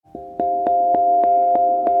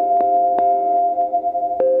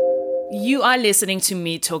You are listening to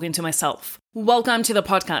me talking to myself. Welcome to the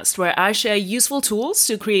podcast where I share useful tools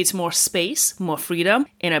to create more space, more freedom,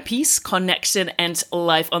 inner peace, connection, and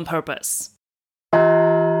life on purpose.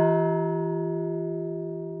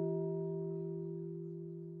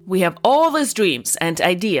 We have all these dreams and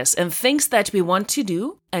ideas and things that we want to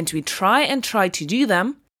do, and we try to do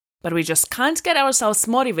them, but we just can't get ourselves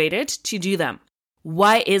motivated to do them.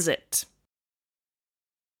 Why is it?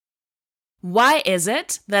 Why is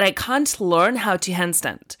it that I can't learn how to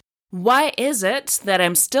handstand? Why is it that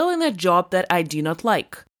I'm still in a job that I do not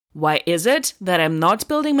like? Why is it that I'm not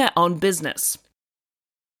building my own business?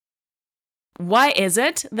 Why is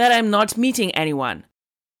it that I'm not meeting anyone?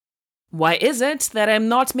 Why is it that I'm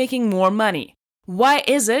not making more money? Why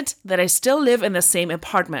is it that I still live in the same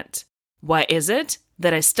apartment? Why is it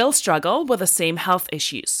that I still struggle with the same health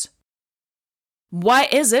issues? Why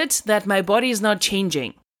is it that my body is not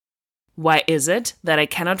changing? Why is it that I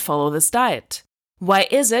cannot follow this diet? Why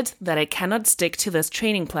is it that I cannot stick to this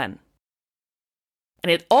training plan?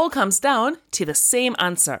 And it all comes down to the same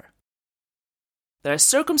answer. There are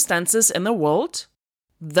circumstances in the world.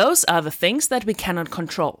 Those are the things that we cannot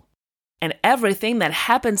control. And everything that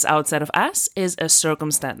happens outside of us is a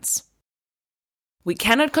circumstance. We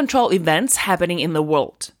cannot control events happening in the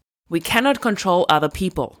world. We cannot control other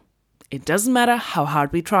people. It doesn't matter how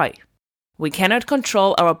hard we try. We cannot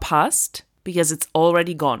control our past because it's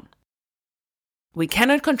already gone. We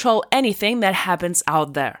cannot control anything that happens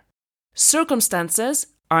out there. Circumstances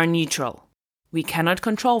are neutral. We cannot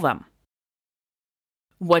control them.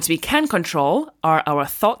 What we can control are our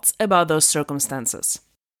thoughts about those circumstances.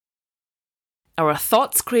 Our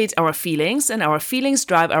thoughts create our feelings, and our feelings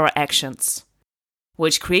drive our actions,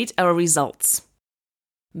 which create our results.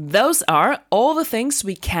 Those are all the things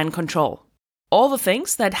we can control. All the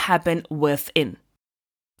things that happen within.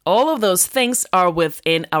 All of those things are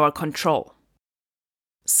within our control.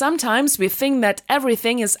 Sometimes we think that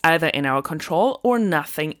everything is either in our control or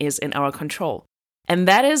nothing is in our control. And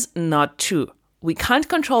that is not true. We can't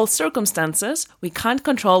control circumstances, we can't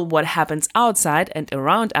control what happens outside and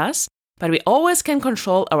around us, but we always can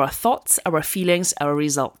control our thoughts, our feelings, our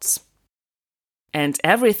results. And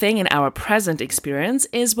everything in our present experience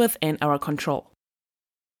is within our control.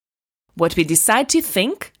 What we decide to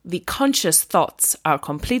think, the conscious thoughts, are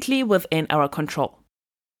completely within our control.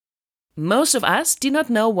 Most of us do not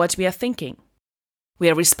know what we are thinking. We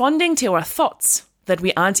are responding to our thoughts that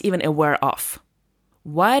we aren't even aware of.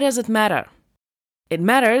 Why does it matter? It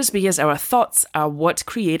matters because our thoughts are what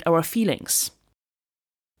create our feelings.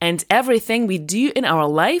 And everything we do in our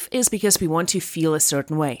life is because we want to feel a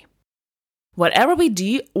certain way. Whatever we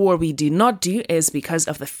do or we do not do is because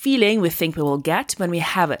of the feeling we think we will get when we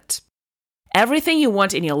have it. Everything you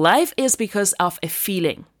want in your life is because of a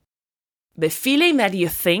feeling. The feeling that you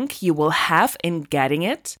think you will have in getting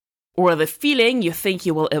it, or the feeling you think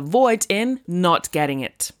you will avoid in not getting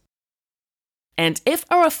it. And if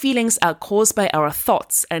our feelings are caused by our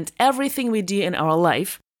thoughts and everything we do in our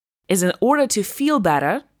life is in order to feel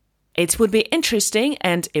better, it would be interesting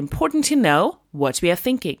and important to know what we are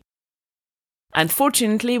thinking.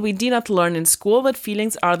 Unfortunately, we do not learn in school that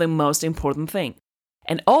feelings are the most important thing.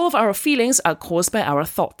 And all of our feelings are caused by our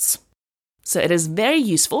thoughts. So it is very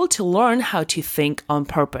useful to learn how to think on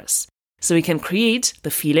purpose, so we can create the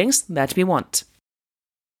feelings that we want.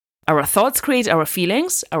 Our thoughts create our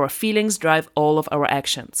feelings drive all of our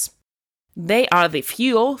actions. They are the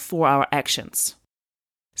fuel for our actions.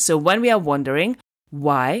 So when we are wondering,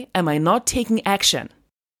 why am I not taking action?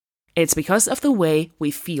 It's because of the way we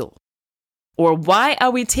feel. Or why are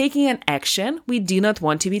we taking an action we do not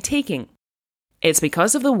want to be taking? It's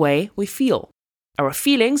because of the way we feel. Our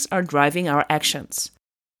feelings are driving our actions.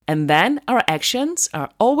 And then our actions are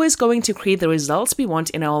always going to create the results we want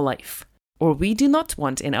in our life, or we do not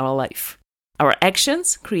want in our life. Our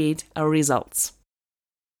actions create our results.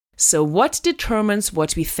 So what determines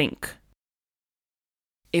what we think?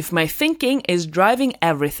 If my thinking is driving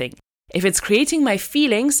everything, if it's creating my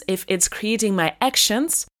feelings, if it's creating my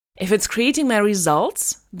actions, if it's creating my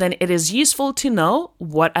results, then it is useful to know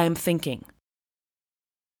what I'm thinking.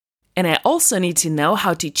 And I also need to know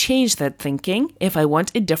how to change that thinking if I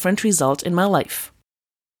want a different result in my life.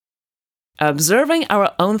 Observing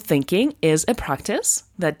our own thinking is a practice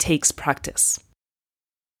that takes practice.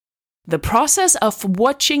 The process of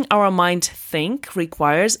watching our mind think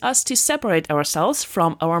requires us to separate ourselves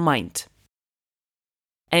from our mind.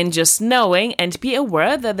 And just knowing and be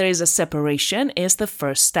aware that there is a separation is the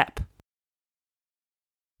first step.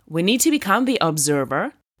 We need to become the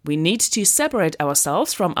observer. We need to separate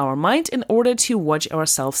ourselves from our mind in order to watch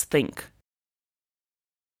ourselves think.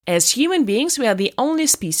 As human beings, we are the only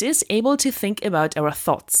species able to think about our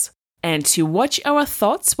thoughts and to watch our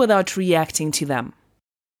thoughts without reacting to them.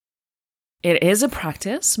 It is a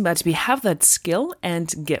practice, but we have that skill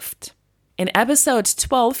and gift. In episode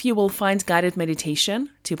 12, you will find guided meditation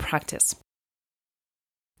to practice.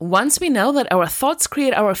 Once we know that our thoughts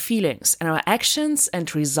create our feelings and our actions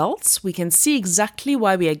and results, we can see exactly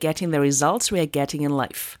why we are getting the results we are getting in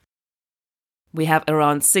life. We have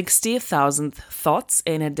around 60,000 thoughts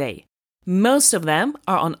in a day. Most of them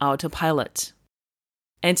are on autopilot.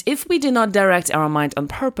 And if we do not direct our mind on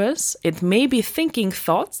purpose, it may be thinking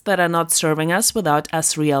thoughts that are not serving us without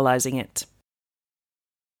us realizing it.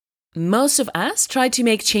 Most of us try to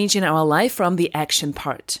make change in our life from the action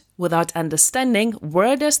part, without understanding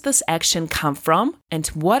where does this action come from and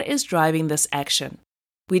what is driving this action.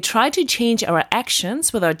 We try to change our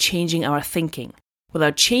actions without changing our thinking,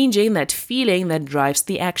 without changing that feeling that drives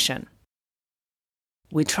the action.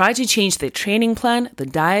 We try to change the training plan, the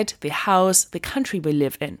diet, the house, the country we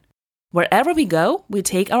live in. Wherever we go, we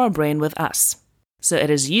take our brain with us. So it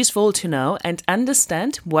is useful to know and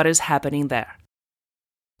understand what is happening there.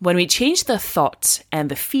 When we change the thought and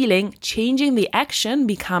the feeling, changing the action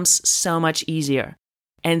becomes so much easier.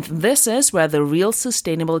 And this is where the real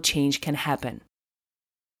sustainable change can happen.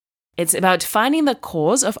 It's about finding the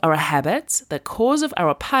cause of our habits, the cause of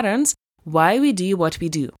our patterns, why we do what we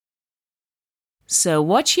do. So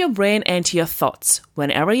watch your brain and your thoughts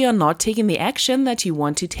whenever you're not taking the action that you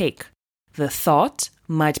want to take. The thought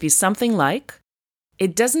might be something like,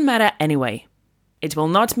 "It doesn't matter anyway. It will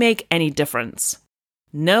not make any difference.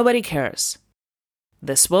 Nobody cares.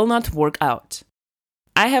 This will not work out.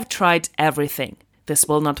 I have tried everything. This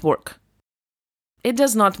will not work. It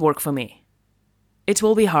does not work for me. It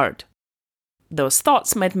will be hard." Those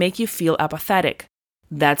thoughts might make you feel apathetic.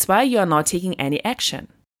 That's why you are not taking any action.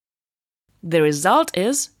 The result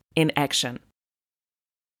is inaction.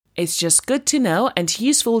 It's just good to know and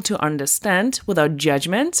useful to understand without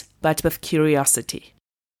judgment, but with curiosity.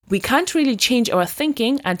 We can't really change our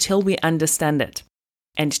thinking until we understand it.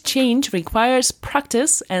 And change requires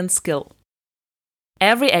practice and skill.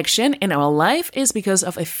 Every action in our life is because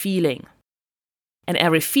of a feeling. And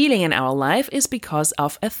every feeling in our life is because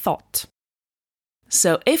of a thought.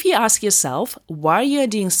 So if you ask yourself why you are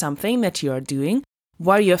doing something that you are doing,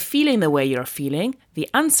 why you're feeling the way you're feeling, the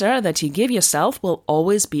answer that you give yourself will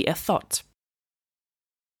always be a thought.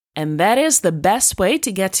 And that is the best way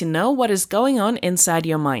to get to know what is going on inside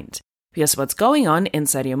your mind. Because what's going on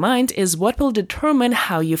inside your mind is what will determine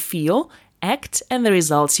how you feel, act, and the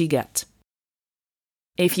results you get.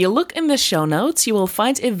 If you look in the show notes, you will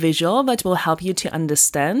find a visual that will help you to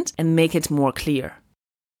understand and make it more clear.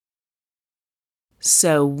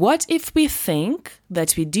 So what if we think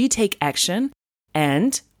that we do take action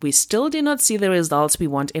and we still do not see the results we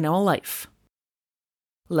want in our life?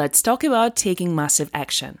 Let's talk about taking massive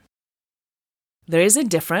action. There is a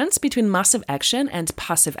difference between massive action and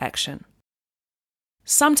passive action.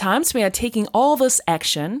 Sometimes we are taking all this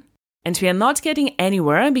action and we are not getting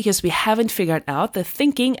anywhere because we haven't figured out the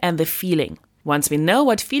thinking and the feeling. Once we know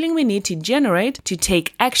what feeling we need to generate to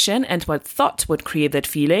take action and what thought would create that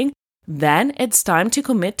feeling, then it's time to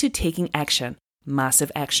commit to taking action,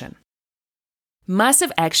 massive action.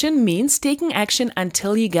 Massive action means taking action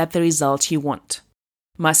until you get the result you want.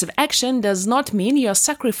 Massive action does not mean you're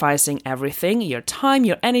sacrificing everything, your time,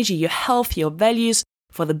 your energy, your health, your values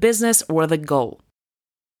for the business or the goal.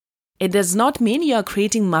 It does not mean you're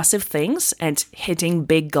creating massive things and hitting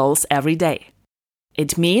big goals every day.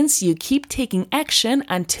 It means you keep taking action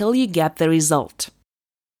until you get the result.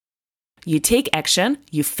 You take action,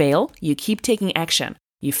 you fail, you keep taking action,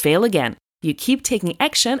 you fail again, you keep taking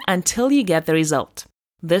action until you get the result.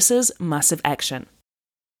 This is massive action.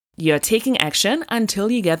 You're taking action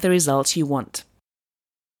until you get the results you want.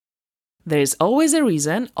 There is always a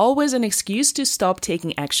reason, always an excuse to stop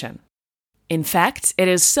taking action. In fact, it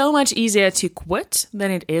is so much easier to quit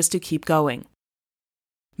than it is to keep going.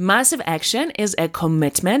 Massive action is a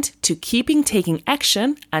commitment to keeping taking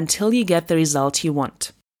action until you get the result you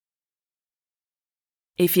want.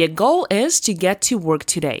 If your goal is to get to work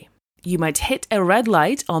today, you might hit a red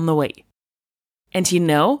light on the way. And you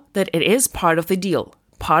know that it is part of the deal,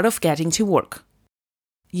 part of getting to work.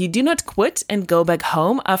 You do not quit and go back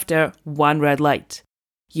home after one red light.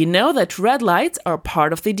 You know that red lights are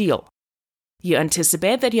part of the deal. You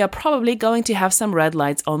anticipate that you are probably going to have some red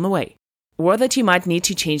lights on the way, or that you might need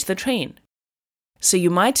to change the train. So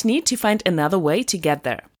you might need to find another way to get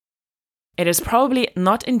there. It is probably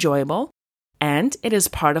not enjoyable, and it is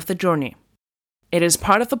part of the journey. It is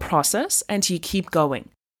part of the process, and you keep going.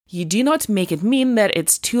 You do not make it mean that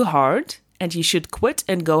it's too hard and you should quit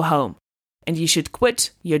and go home. And you should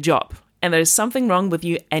quit your job. And there is something wrong with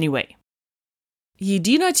you anyway. You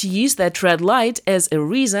do not use that red light as a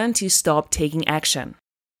reason to stop taking action.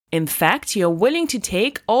 In fact, you're willing to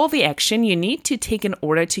take all the action you need to take in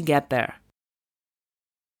order to get there.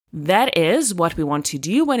 That is what we want to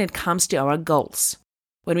do when it comes to our goals.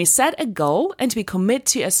 When we set a goal and we commit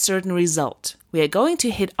to a certain result, we are going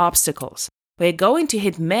to hit obstacles. We are going to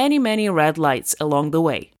hit many, many red lights along the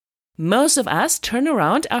way. Most of us turn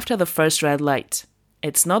around after the first red light.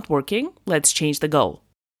 It's not working, let's change the goal.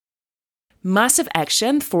 Massive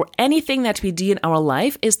action for anything that we do in our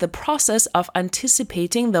life is the process of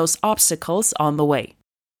anticipating those obstacles on the way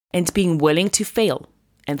and being willing to fail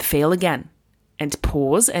and fail again and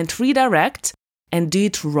pause and redirect and do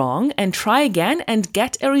it wrong and try again and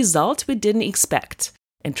get a result we didn't expect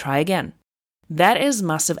and try again. That is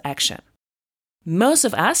massive action. Most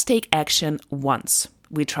of us take action once.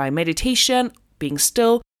 We try meditation, being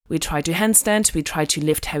still, we try to handstand, we try to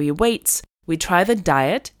lift heavy weights, we try the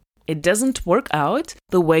diet. It doesn't work out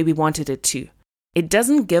the way we wanted it to. It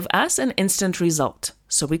doesn't give us an instant result,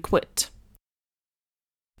 so we quit.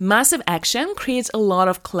 Massive action creates a lot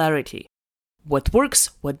of clarity. What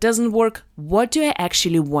works, what doesn't work, what do I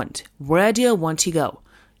actually want, where do I want to go?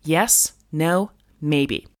 Yes, no,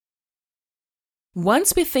 maybe.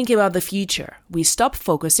 Once we think about the future, we stop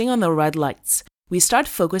focusing on the red lights. We start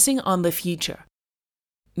focusing on the future.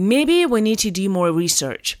 Maybe we need to do more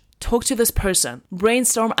research, talk to this person,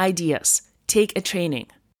 brainstorm ideas, take a training.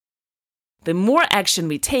 The more action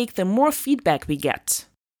we take, the more feedback we get.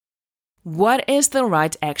 What is the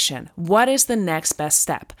right action? What is the next best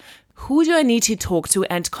step? Who do I need to talk to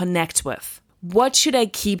and connect with? What should I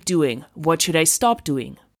keep doing? What should I stop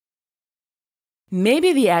doing?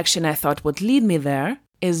 Maybe the action I thought would lead me there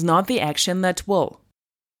is not the action that will.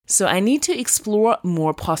 So I need to explore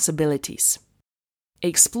more possibilities.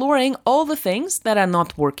 Exploring all the things that are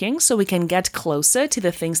not working so we can get closer to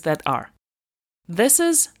the things that are. This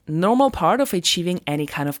is a normal part of achieving any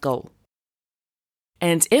kind of goal.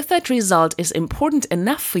 And if that result is important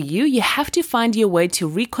enough for you, you have to find your way to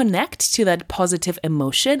reconnect to that positive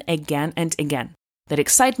emotion again and again. That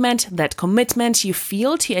excitement, that commitment you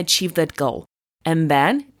feel to achieve that goal. And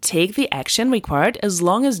then take the action required as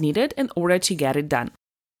long as needed in order to get it done.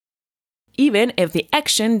 Even if the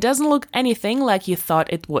action doesn't look anything like you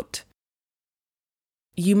thought it would.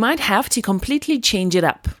 You might have to completely change it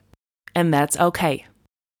up, and that's okay.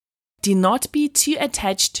 Do not be too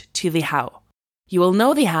attached to the how. You will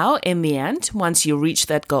know the how in the end once you reach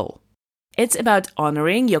that goal. It's about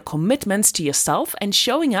honoring your commitments to yourself and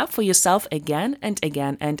showing up for yourself again and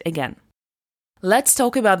again and again. Let's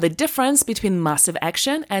talk about the difference between massive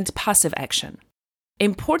action and passive action.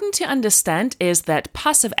 Important to understand is that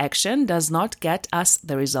passive action does not get us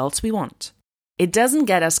the results we want. It doesn't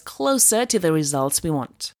get us closer to the results we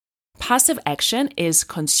want. Passive action is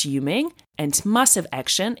consuming and massive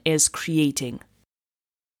action is creating.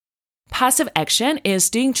 Passive action is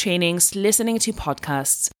doing trainings, listening to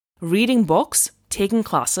podcasts, reading books, taking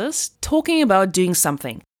classes, talking about doing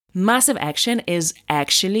something. Massive action is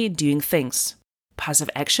actually doing things. Passive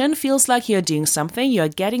action feels like you're doing something, you're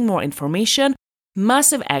getting more information.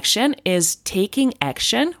 Massive action is taking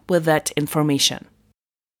action with that information.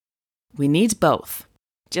 We need both.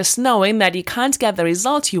 Just knowing that you can't get the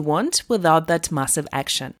result you want without that massive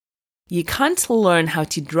action. You can't learn how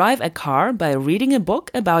to drive a car by reading a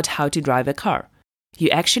book about how to drive a car. You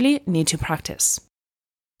actually need to practice.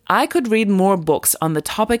 I could read more books on the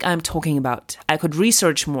topic I'm talking about. I could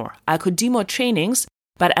research more. I could do more trainings.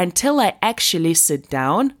 But until I actually sit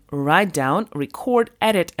down, write down, record,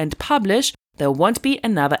 edit, and publish, there won't be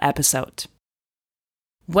another episode.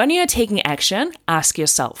 When you're taking action, ask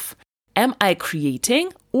yourself, am I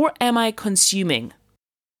creating or am I consuming?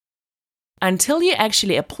 Until you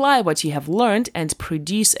actually apply what you have learned and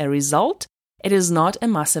produce a result, it is not a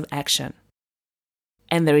massive action.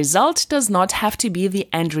 And the result does not have to be the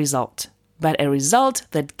end result, but a result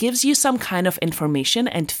that gives you some kind of information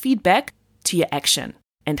and feedback to your action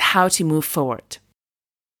and how to move forward.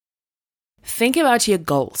 Think about your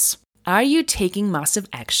goals. Are you taking massive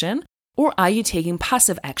action or are you taking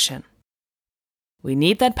passive action? We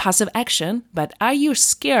need that passive action, but are you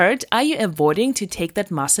scared? Are you avoiding to take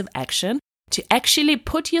that massive action to actually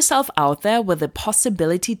put yourself out there with the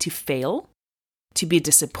possibility to fail, to be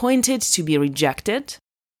disappointed, to be rejected?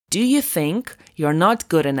 Do you think you're not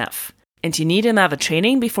good enough and you need another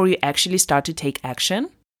training before you actually start to take action?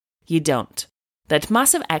 You don't. That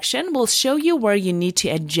massive action will show you where you need to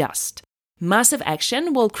adjust. Massive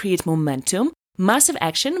action will create momentum. Massive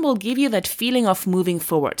action will give you that feeling of moving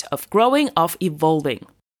forward, of growing, of evolving.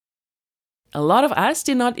 A lot of us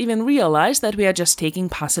do not even realize that we are just taking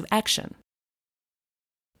passive action.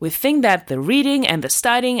 We think that the reading and the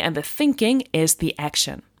studying and the thinking is the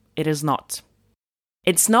action. It is not.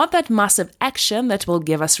 It's not that massive action that will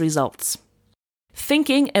give us results.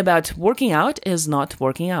 Thinking about working out is not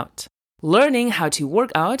working out. Learning how to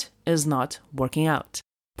work out is not working out.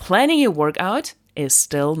 Planning your workout is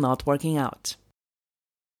still not working out.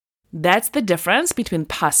 That's the difference between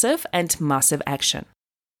passive and massive action.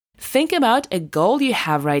 Think about a goal you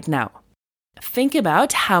have right now. Think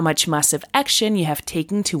about how much massive action you have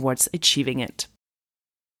taken towards achieving it.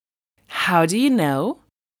 How do you know?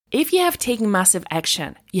 If you have taken massive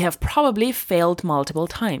action, you have probably failed multiple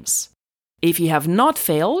times. If you have not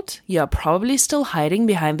failed, you are probably still hiding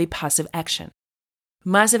behind the passive action.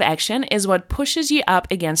 Massive action is what pushes you up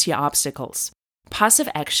against your obstacles. Passive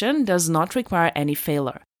action does not require any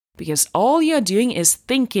failure, because all you're doing is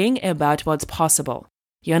thinking about what's possible.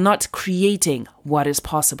 You're not creating what is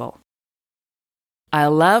possible. I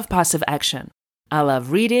love passive action. I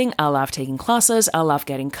love reading, I love taking classes, I love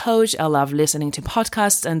getting coached, I love listening to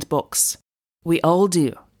podcasts and books. We all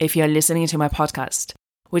do, if you're listening to my podcast.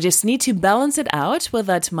 We just need to balance it out with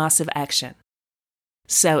that massive action.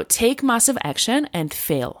 So take massive action and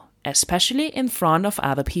fail, especially in front of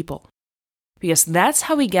other people. Because that's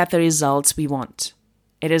how we get the results we want.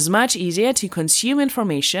 It is much easier to consume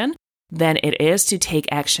information than it is to take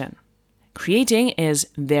action. Creating is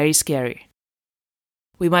very scary.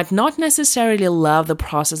 We might not necessarily love the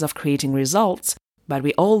process of creating results, but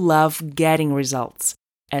we all love getting results,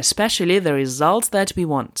 especially the results that we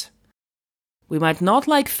want. We might not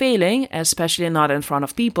like failing, especially not in front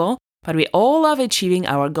of people, but we all love achieving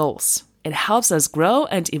our goals. It helps us grow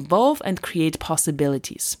and evolve and create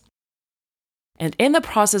possibilities. And in the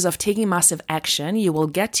process of taking massive action, you will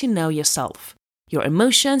get to know yourself, your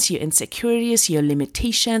emotions, your insecurities, your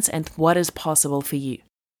limitations, and what is possible for you.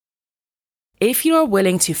 If you are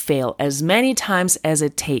willing to fail as many times as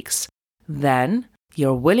it takes, then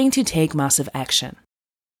you're willing to take massive action.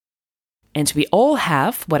 And we all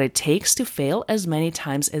have what it takes to fail as many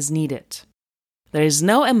times as needed. There is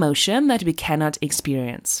no emotion that we cannot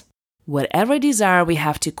experience. Whatever desire we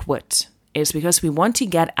have to quit is because we want to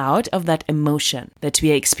get out of that emotion that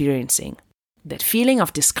we are experiencing. That feeling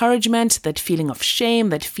of discouragement, that feeling of shame,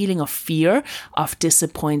 that feeling of fear, of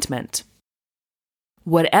disappointment.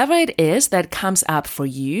 Whatever it is that comes up for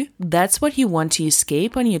you, that's what you want to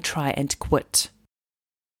escape when you try and quit.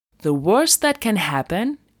 The worst that can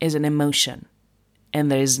happen is an emotion,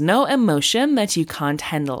 and there is no emotion that you can't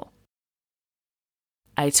handle.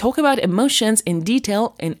 I talk about emotions in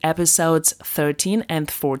detail in episodes 13 and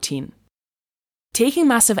 14. Taking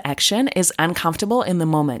massive action is uncomfortable in the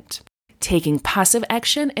moment. Taking passive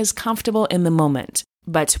action is comfortable in the moment,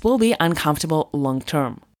 but will be uncomfortable long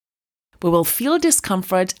term. We will feel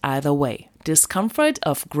discomfort either way, discomfort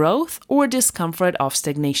of growth or discomfort of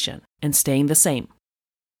stagnation and staying the same.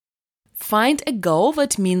 Find a goal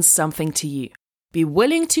that means something to you. Be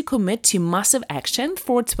willing to commit to massive action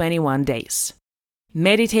for 21 days.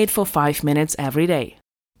 Meditate for 5 minutes every day.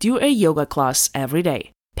 Do a yoga class every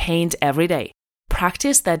day. Paint every day.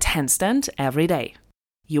 Practice that handstand every day.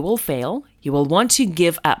 You will fail. You will want to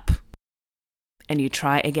give up. And you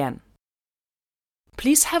try again.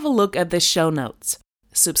 Please have a look at the show notes.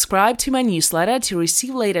 Subscribe to my newsletter to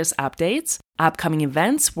receive latest updates, upcoming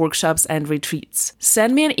events, workshops, and retreats.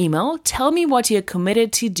 Send me an email. Tell me what you're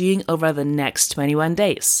committed to doing over the next 21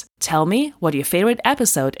 days. Tell me what your favorite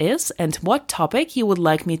episode is and what topic you would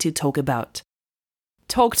like me to talk about.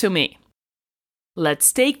 Talk to me.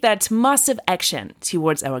 Let's take that massive action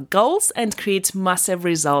towards our goals and create massive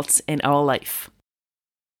results in our life.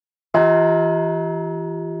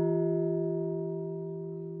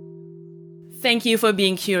 Thank you for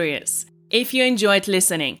being curious. If you enjoyed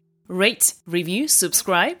listening, rate, review,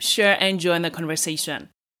 subscribe, share, and join the conversation.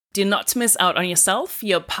 Do not miss out on yourself,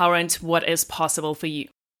 your power, and what is possible for you.